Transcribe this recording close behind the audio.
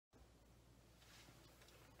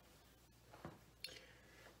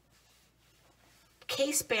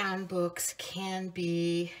case-bound books can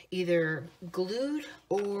be either glued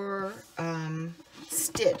or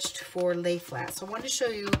stitched for lay flat. So I wanted to show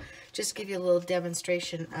you, just give you a little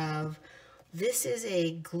demonstration of, this is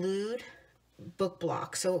a glued book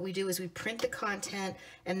block. So what we do is we print the content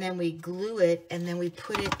and then we glue it and then we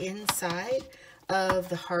put it inside of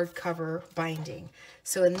the hardcover binding.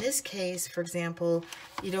 So in this case, for example,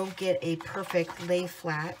 you don't get a perfect lay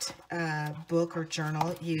flat book or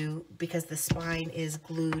journal because the spine is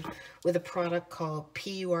glued with a product called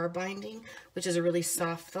PUR binding, which is a really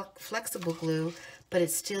soft, flexible glue, but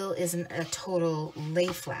it still isn't a total lay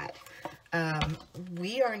flat.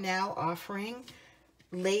 We are now offering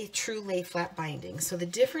true lay flat binding. So the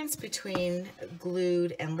difference between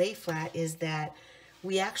glued and lay flat is that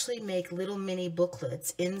we actually make little mini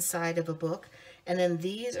booklets inside of a book, and then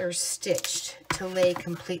these are stitched to lay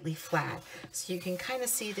completely flat. So you can kind of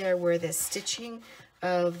see there where the stitching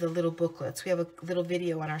of the little booklets. We have a little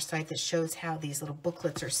video on our site that shows how these little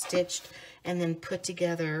booklets are stitched and then put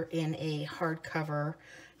together in a hardcover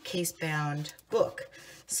case-bound book.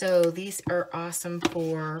 So these are awesome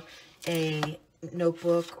for a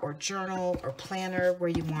notebook or journal or planner where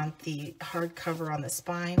you want the hardcover on the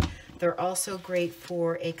spine. They're also great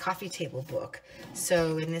for a coffee table book.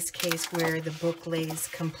 So in this case where the book lays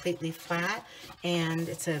completely flat and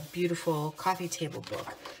it's a beautiful coffee table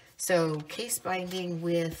book. So case binding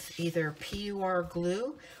with either PUR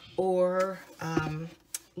glue or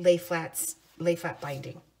lay flat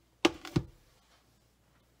binding.